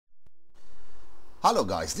Hello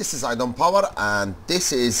guys, this is Idon Power and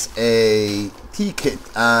this is a Tekkit,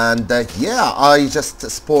 and yeah, I just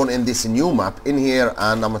spawned in this new map in here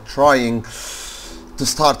and I'm trying to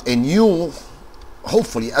start a new,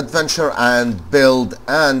 hopefully, adventure and build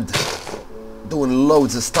and doing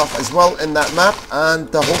loads of stuff as well in that map, and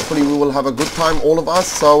hopefully we will have a good time, all of us.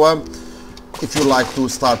 So if you like to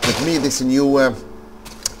start with me this new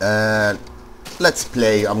let's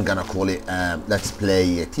play, I'm gonna call it let's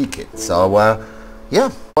play Tekkit. So yeah,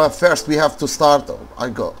 well, first we have to start. I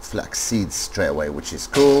got flax seeds straight away, which is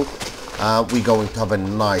cool. We're going to have a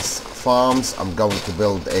nice farms. I'm going to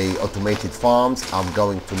build a automated farms. I'm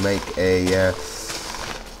going to make a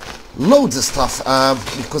loads of stuff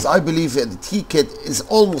because I believe the Tekkit is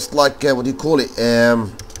almost like what do you call it, the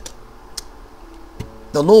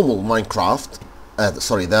normal Minecraft,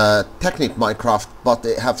 sorry, the Tekkit Minecraft, but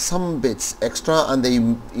they have some bits extra, and they,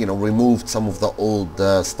 you know, removed some of the old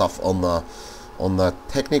stuff on the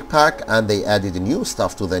Tekkit pack, and they added the new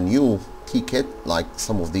stuff to the new Tekkit. Like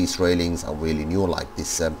some of these railings are really new, like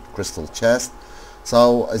this crystal chest.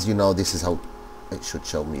 So as you know, this is how it should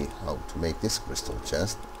show me how to make this crystal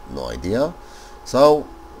chest. No idea. So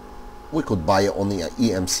we could buy it on the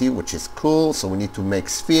EMC, which is cool. So we need to make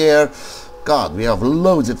sphere. God, we have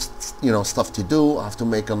loads of, you know, stuff to do. I have to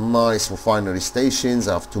make a nice refinery stations.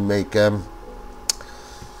 I have to make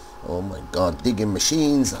oh my god, digging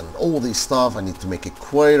machines and all this stuff. I need to make a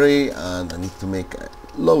quarry and I need to make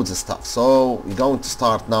loads of stuff. So we're going to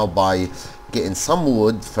start now by getting some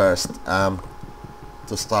wood first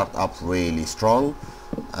to start up really strong.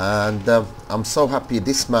 And I'm so happy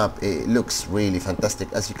this map, it looks really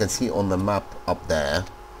fantastic, as you can see on the map up there.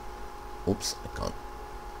 Oops, I can't.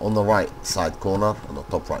 On the right side corner, on the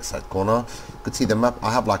top right side corner, you could see the map.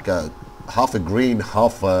 I have like a half a green,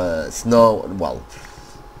 half snow, well,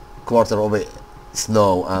 quarter of it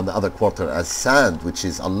snow and the other quarter as sand, which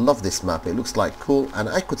is, I love this map. It looks like cool, and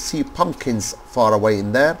I could see pumpkins far away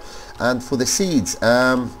in there. And for the seeds,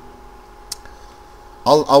 I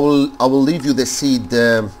will leave you the seed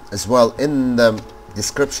as well in the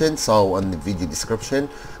description, so in the video description,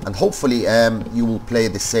 and hopefully you will play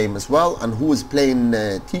the same as well. And who is playing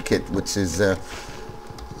Tekkit, which is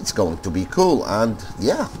it's going to be cool. And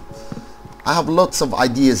yeah, I have lots of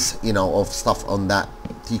ideas, you know, of stuff on that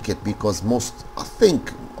Tekkit, because I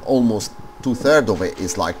think almost 2/3 of it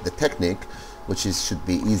is like the technique, which is should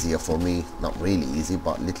be easier for me. Not really easy,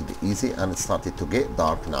 but a little bit easy. And it started to get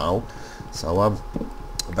dark now, so I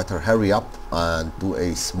better hurry up and do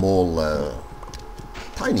a small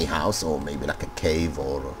tiny house, or maybe like a cave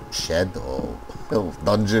or a shed or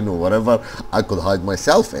dungeon or whatever I could hide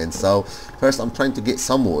myself in. So first I'm trying to get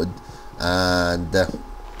some wood and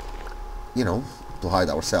you know, to hide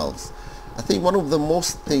ourselves. I think one of the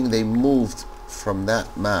most thing they moved from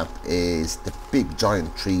that map is the big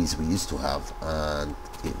giant trees we used to have, and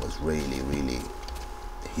it was really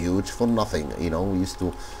huge for nothing. You know, we used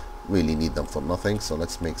to really need them for nothing. So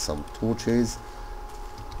let's make some torches.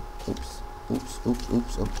 Oops, oops, oops,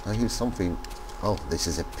 oops, oops. I hear something. Oh, this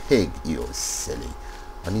is a pig. You're silly.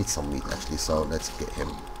 I need some meat actually, so let's get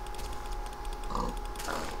him.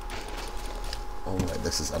 Alright,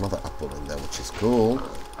 this is another apple in there, which is cool.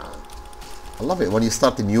 I love it when you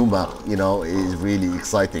start a new map, you know, it is really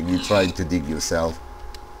exciting. You're trying to dig yourself.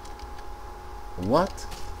 What?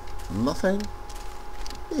 Nothing?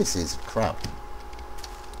 This is crap.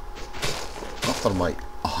 After my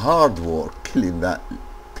hard work killing that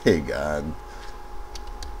pig, and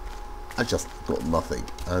I just got nothing.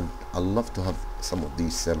 And I love to have some of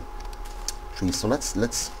these trees. So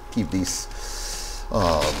let's keep these.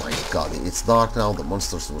 Oh my god, it's dark now, the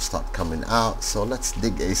monsters will start coming out. So let's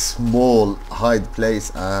dig a small hide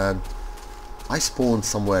place, and I spawned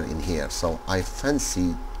somewhere in here, so I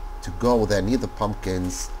fancy to go there near the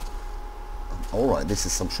pumpkins. Alright, this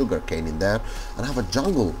is some sugar cane in there, and I have a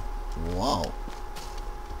jungle. Wow,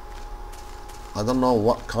 I don't know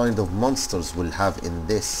what kind of monsters we'll have in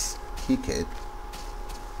this Tekkit.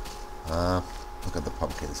 Look at the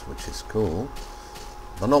pumpkins, which is cool.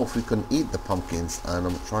 I don't know if we can eat the pumpkins, and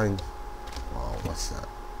I'm trying. Wow, what's that?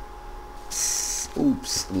 Psst,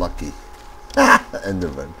 oops, lucky.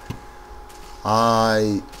 Enderman.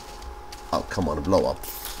 Oh, come on, blow up.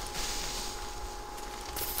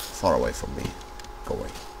 Far away from me. Go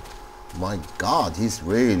away. My god, he's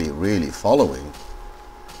really following.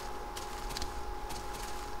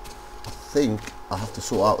 I think I have to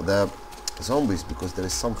sort out the zombies because there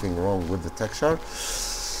is something wrong with the texture.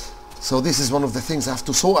 So this is one of the things I have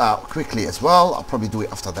to sort out quickly as well. I'll probably do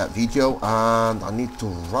it after that video, and I need to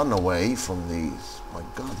run away from these. My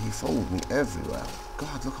god, he followed me everywhere.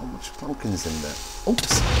 God, look how much pumpkins in there.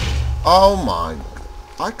 Oops. Oh my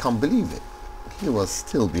I can't believe it. He was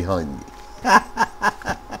still behind me.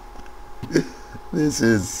 This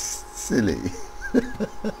is silly.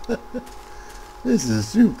 This is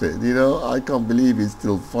stupid, you know. I can't believe he's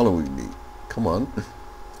still following me. Come on.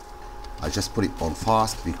 I just put it on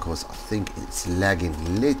fast because I think it's lagging a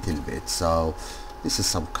little bit. So this is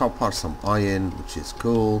some copper, some iron, which is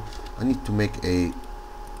cool. I need to make a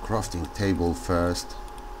crafting table first,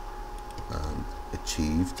 and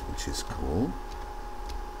achieved, which is cool.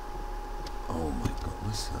 Oh my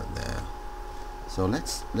goodness, and there. So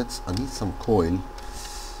let's I need some coil.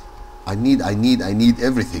 I need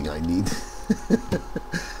everything I need.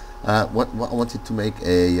 What I wanted to make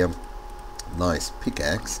a nice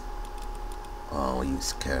pickaxe. Oh, you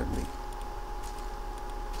scared me.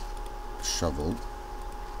 Shovel,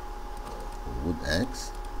 wood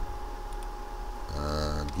axe,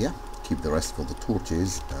 and yeah, keep the rest for the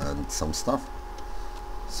torches and some stuff.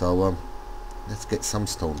 So let's get some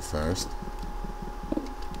stone first.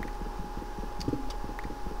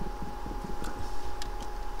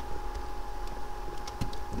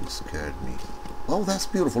 You scared me. Oh, that's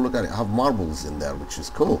beautiful. Look at it. I have marbles in there, which is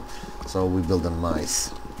cool. So we build a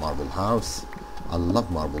nice marble house. I love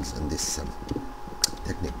marbles in this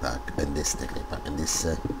Tekkit pack, in this Tekkit.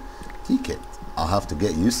 I have to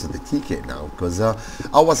get used to the Tekkit now, because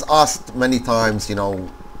I was asked many times, you know,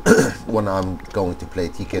 when I'm going to play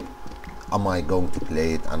Tekkit, am I going to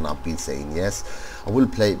play it? And I've been saying yes, I will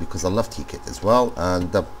play it because I love Tekkit as well,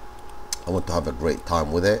 and I want to have a great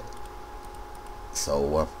time with it.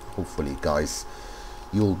 So hopefully, guys,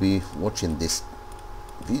 you'll be watching this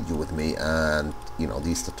video with me, and you know,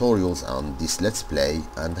 these tutorials and this let's play,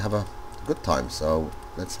 and have a good time. So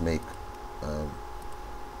let's make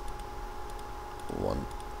one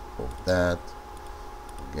of that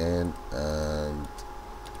again, and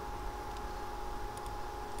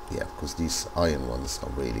yeah, because these iron ones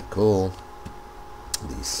are really cool,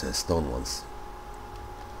 these stone ones.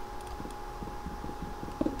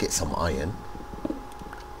 Get some iron.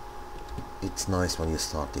 It's nice when you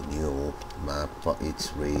start a new map, but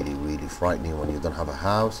it's really frightening when you don't have a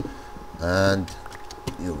house and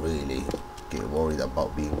you really get worried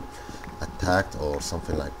about being attacked or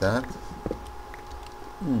something like that.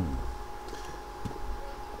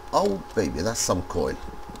 Oh baby, that's some coil.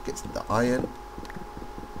 Get the iron.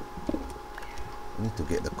 Need to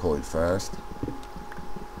get the coil first.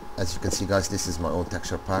 As you can see, guys, this is my own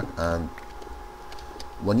texture pack, and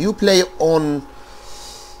when you play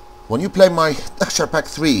my texture pack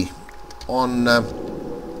 3 on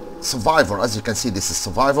Survivor, as you can see, this is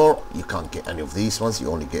Survivor. You can't get any of these ones.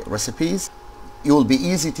 You only get recipes. It will be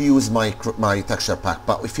easy to use my texture pack,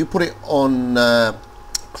 but if you put it on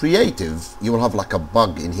creative, you will have like a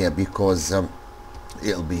bug in here, because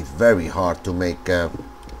it'll be very hard to make you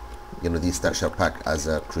know, this texture pack as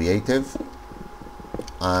a creative.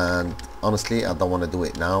 And honestly, I don't want to do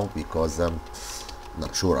it now because I'm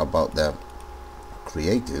not sure about the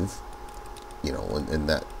creative, you know, in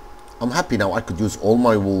that. I'm happy now. I could use all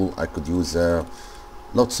my wool. I could use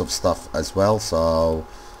lots of stuff as well. So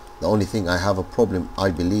the only thing I have a problem, I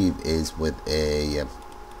believe, is with a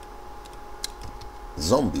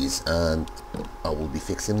zombies, and I will be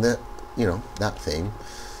fixing the, you know, that thing.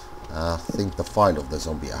 I think the file of the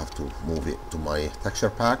zombie, I have to move it to my texture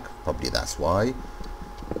pack. Probably that's why.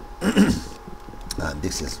 And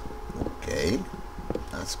this is okay.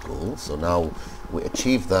 That's cool. So now we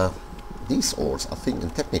achieve these ores. I think in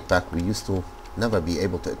Tekkit pack we used to never be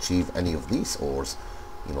able to achieve any of these ores.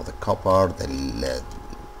 You know, the copper, the lead,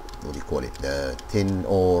 what do you call it, the tin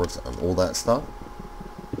ores and all that stuff.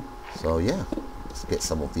 So yeah, let's get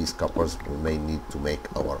some of these coppers. We may need to make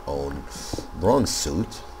our own bronze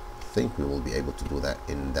suit. I think we will be able to do that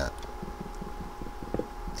in that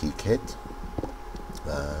Tekkit.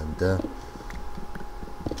 And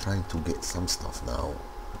trying to get some stuff now,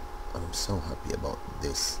 and I'm so happy about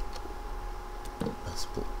this. Let's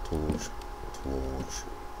put torch,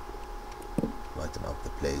 lighten up the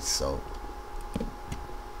place. So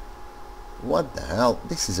what the hell,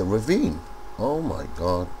 this is a ravine. Oh my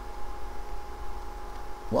god,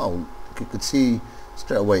 wow, you could see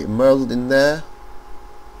straight away emerald in there,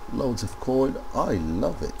 loads of coal. I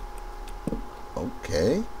love it.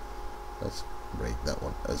 Okay, let's break that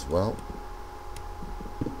one as well.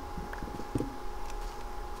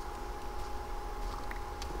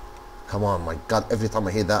 Come on, my god, every time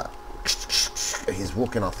I hear that, he's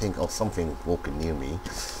walking, I think, or something walking near me.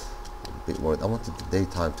 I'm a bit worried. I wanted the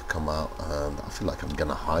daytime to come out, and I feel like I'm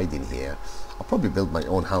gonna hide in here. I'll probably build my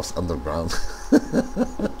own house underground.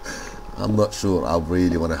 I'm not sure. I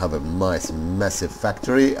really want to have a nice, massive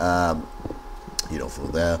factory, you know,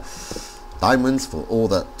 for there. diamonds for all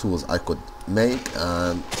the tools I could make.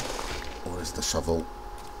 And where's the shovel?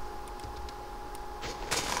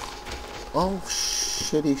 Oh,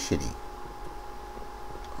 shitty.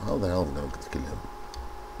 How the hell am I going to kill him?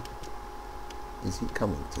 Is he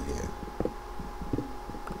coming to here?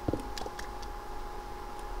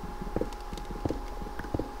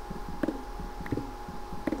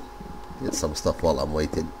 Get some stuff while I'm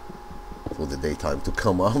waiting for the daytime to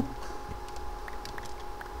come up.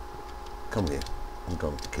 Come here. I'm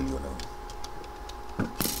going to kill you now.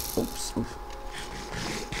 Oops.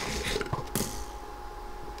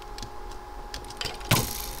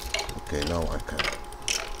 Okay, now I can.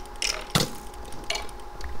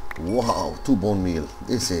 Wow, 2 bone meal.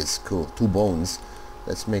 This is cool. 2 bones.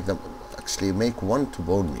 Let's make them. Actually, make 1 2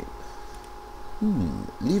 bone meal.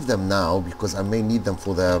 Leave them now because I may need them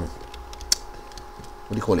for the.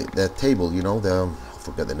 What do you call it? The table, you know, I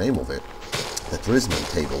forget the name of it. The tourism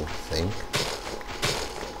table thing.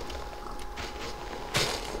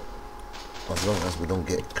 As long as we don't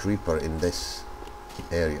get creeper in this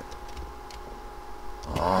area.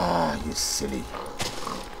 Ah, you silly.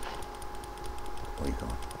 Where you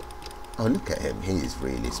going? Oh, look at him. He is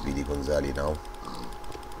really Speedy Gonzales now.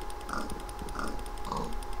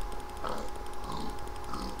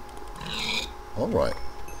 Alright.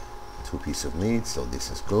 2 pieces of meat, so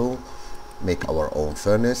this is cool. Make our own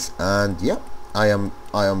furnace. And yeah, I am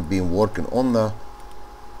been working on the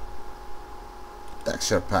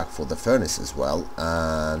texture pack for the furnace as well.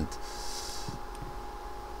 And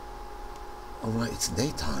alright, it's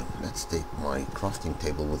daytime. Let's take my crafting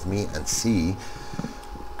table with me and see.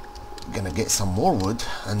 Gonna get some more wood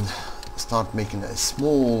and start making a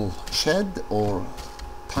small shed or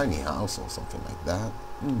tiny house or something like that.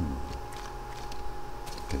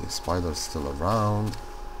 Okay, spider's still around.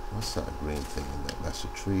 What's that green thing in there? That's a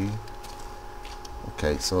tree.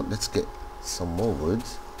 Okay, so let's get some more wood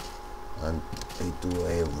and do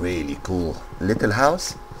a really cool little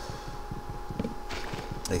house.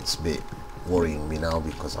 It's a bit worrying me now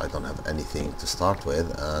because I don't have anything to start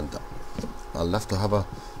with, and I'll have to have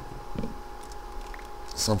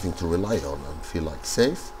something to rely on and feel like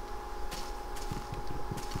safe.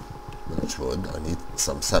 Birchwood, I need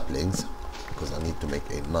some saplings because I need to make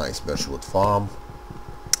a nice birchwood farm.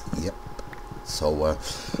 Yep. So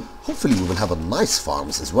hopefully we will have a nice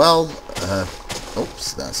farms as well.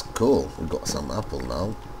 Oops, that's cool. We got some apple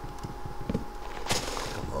now.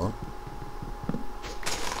 Come on.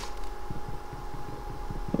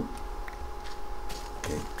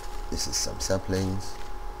 Okay, this is some saplings.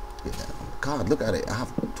 Yeah. God, look at it. I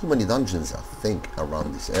have too many dungeons, I think,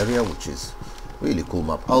 around this area, which is really cool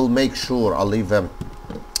map. I'll make sure I'll leave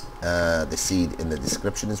the seed in the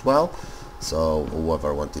description as well, so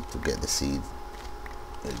whoever wanted to get the seed,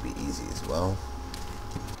 it'll be easy as well.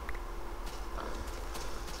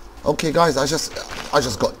 Okay guys, I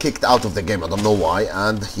just got kicked out of the game. I don't know why,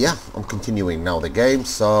 and yeah, I'm continuing now the game.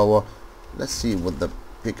 So let's see what the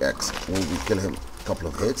pickaxe will we kill him. A couple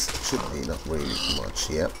of hits, should be not really much.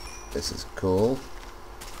 Yep, this is cool.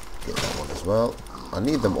 Get that one as well. I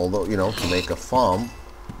need them, although, you know, to make a farm,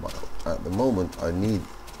 but at the moment I need.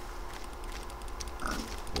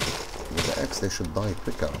 With the axe they should die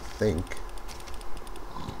quicker, I think.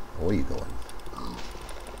 Where are you going?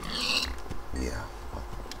 Yeah.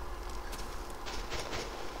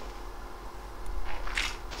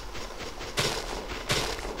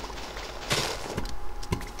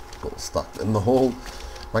 Got stuck in the hole.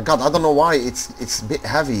 My God, I don't know why it's a bit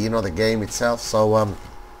heavy, you know, the game itself. So and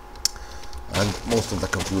most of the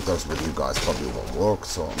computers with you guys probably won't work.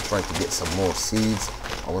 So I'm trying to get some more seeds.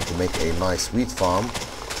 I want to make a nice wheat farm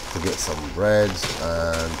to get some bread.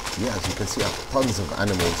 And yeah, as you can see, I have tons of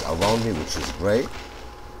animals around me, which is great.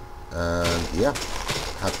 And yeah,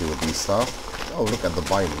 happy with these stuff. Oh, look at the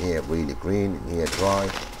biome here, really green, in here dry.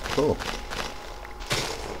 Cool.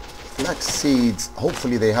 Flax seeds,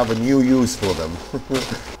 hopefully they have a new use for them.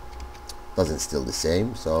 Doesn't still the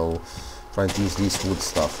same, so trying to use these wood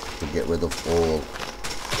stuff to get rid of all,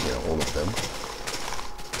 you know, all of them.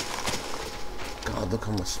 God, look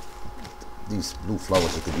how much these blue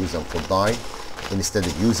flowers, you could use them for dye instead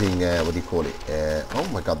of using what do you call it? Oh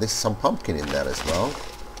my God, there's some pumpkin in there as well.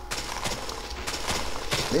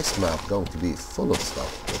 This map going to be full of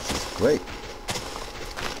stuff, which is great.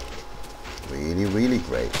 Really, really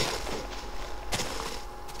great.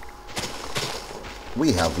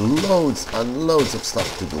 We have loads and loads of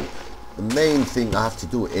stuff to do. The main thing I have to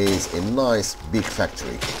do is a nice big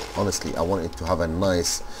factory. Honestly, I wanted to have a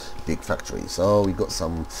nice big factory. So we got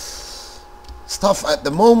some stuff at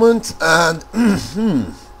the moment, and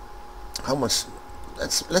how much?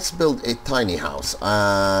 Let's build a tiny house,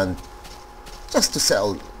 and just to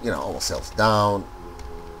settle, you know, ourselves down.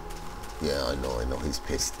 Yeah, I know, he's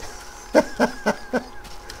pissed.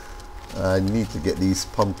 I need to get these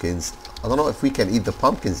pumpkins. I don't know if we can eat the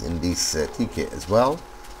pumpkins in this Tekkit as well.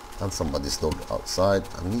 And somebody's dog outside.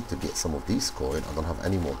 I need to get some of these coin. I don't have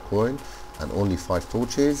any more coin and only 5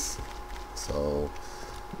 torches. So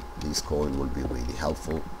these coin will be really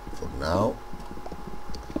helpful for now.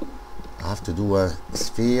 I have to do a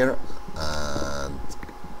sphere and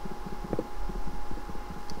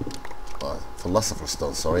philosopher's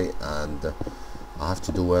stone, sorry, and I have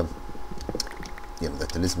to do a, you know, the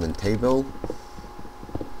talisman table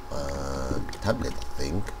tablet, I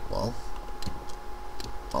think. Well,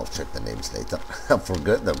 I'll check the names later. I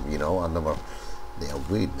forget them, you know. They are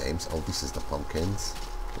weird names. Oh, this is the pumpkins.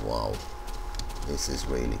 Wow, this is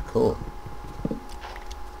really cool.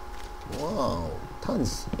 Wow,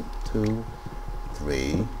 tons. 2,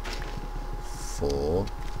 3, 4,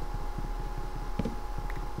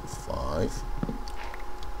 5,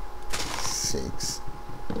 6,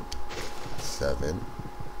 7,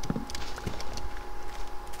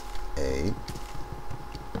 8,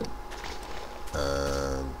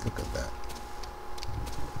 and look at that,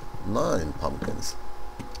 9 pumpkins.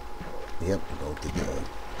 Yep, we're going to get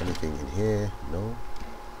anything in here. No.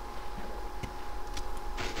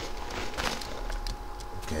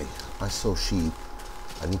 Okay, I saw sheep.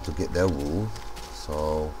 I need to get their wool.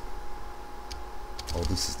 So, oh,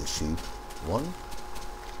 this is the sheep. 1.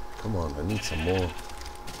 Come on, I need some more.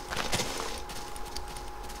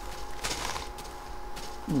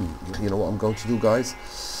 You know what I'm going to do, guys?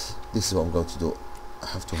 This is what I'm going to do. I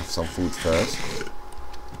have to have some food first.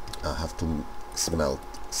 I have to smelt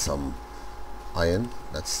some iron.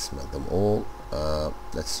 Let's smelt them all.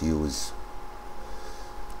 Let's use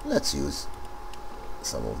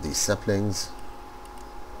some of these saplings.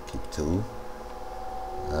 Keep 2.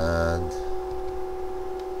 And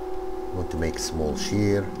I want to make small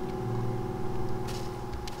shear.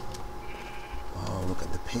 Oh, look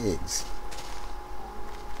at the pigs.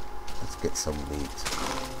 Let's get some meat.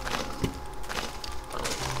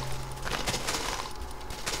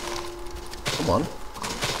 Come on.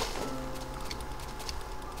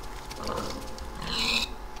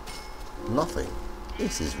 Nothing.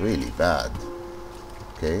 This is really bad.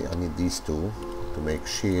 Okay, I need these 2 to make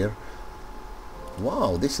shear.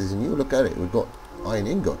 Wow, this is new. Look at it. We've got iron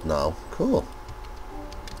ingot now. Cool.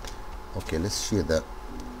 Okay, let's shear that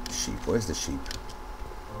sheep. Where's the sheep?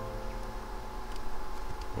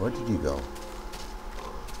 Where did you go?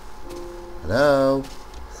 Hello?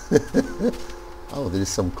 Oh, there is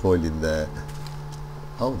some coil in there.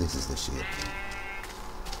 Oh, this is the sheep.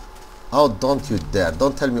 Oh, don't you dare.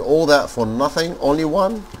 Don't tell me all that for nothing. Only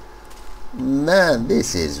 1? Man,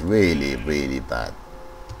 this is really, really bad.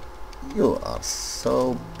 You are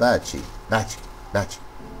so batchy. Batchy.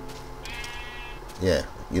 Yeah,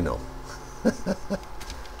 you know.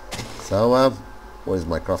 So, where's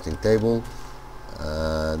my crafting table?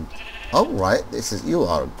 And oh, right, this is, you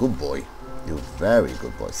are a good boy. You're a very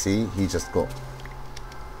good boy. See, he just got,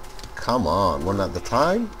 come on, 1 at a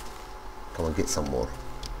time. Come on, get some more.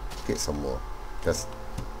 Get some more. Just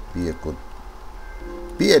be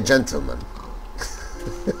a gentleman.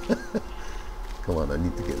 Come on, I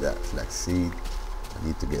need to get that flax seed. I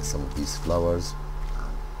need to get some of these flowers.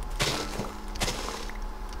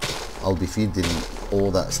 I'll be feeding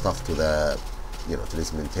all that stuff to the, you know,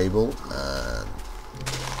 talisman table, and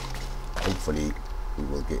hopefully we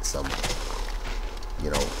will get some, you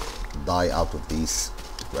know, dye out of these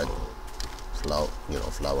red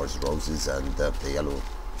flowers, roses, and the yellow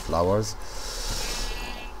flowers.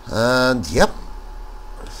 And yep,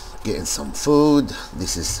 getting some food.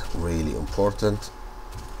 This is really important.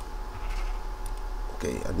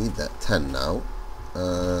 Okay, I need that 10 now.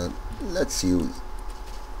 Let's use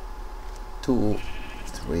 2,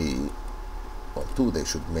 3, well, 2. They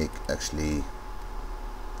should make actually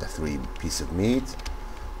the 3 piece of meat,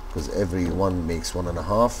 because every one makes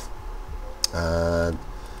 1.5. And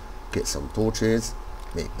get some torches,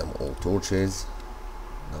 make them all torches.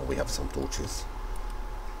 Now we have some torches.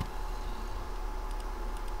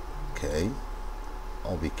 Okay,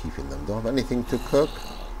 I'll be keeping them. Do I have anything to cook?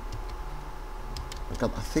 I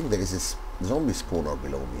think there is this zombie spawner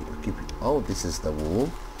below me. Keep it. Oh, this is the wool.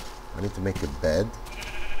 I need to make a bed.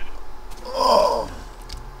 Oh,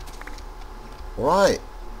 right.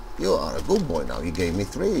 You are a good boy now. You gave me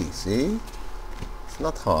 3. See, it's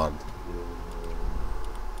not hard.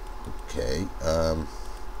 Okay.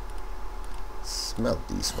 Smelt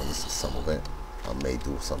these ones. Some of it. I may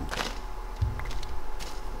do some.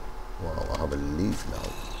 Wow, I have a leaf now.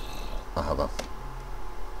 I have a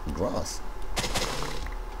grass.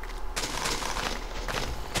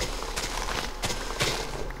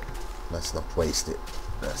 let's not waste it.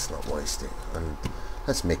 Let's not waste it. And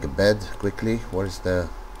let's make a bed quickly. Where is the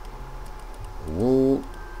wool?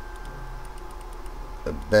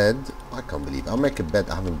 A bed. I can't believe I'll make a bed.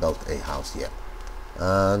 I haven't built a house yet,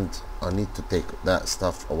 and I need to take that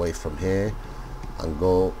stuff away from here and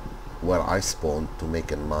go where I spawned to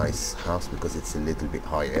make a nice house, because it's a little bit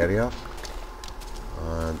high area,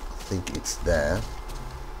 and I think it's there.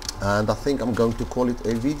 And I think I'm going to call it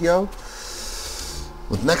a video.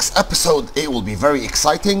 With next episode, it will be very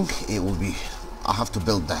exciting. It will be, I have to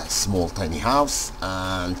build that small tiny house,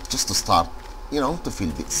 and just to start, you know, to feel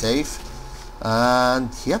a bit safe. And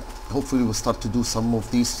yeah, hopefully we'll start to do some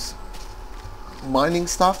of these mining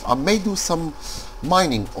stuff. I may do some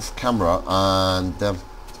mining off camera, and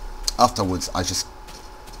afterwards I just,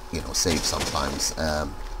 you know, save sometimes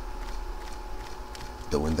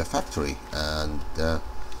doing the factory. And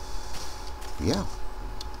yeah,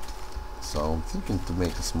 so I'm thinking to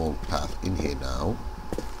make a small path in here now,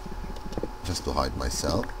 just to hide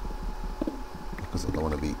myself, because I don't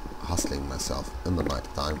want to be hustling myself in the night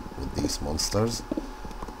time with these monsters.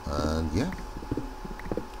 And yeah,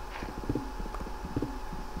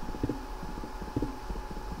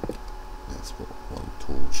 let's put one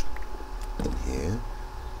torch in here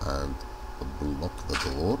and block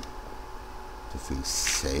the door to feel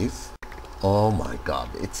safe. Oh my god,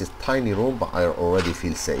 it's a tiny room, but I already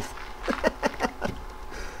feel safe.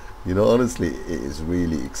 You know, honestly, it is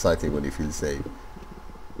really exciting when you feel safe.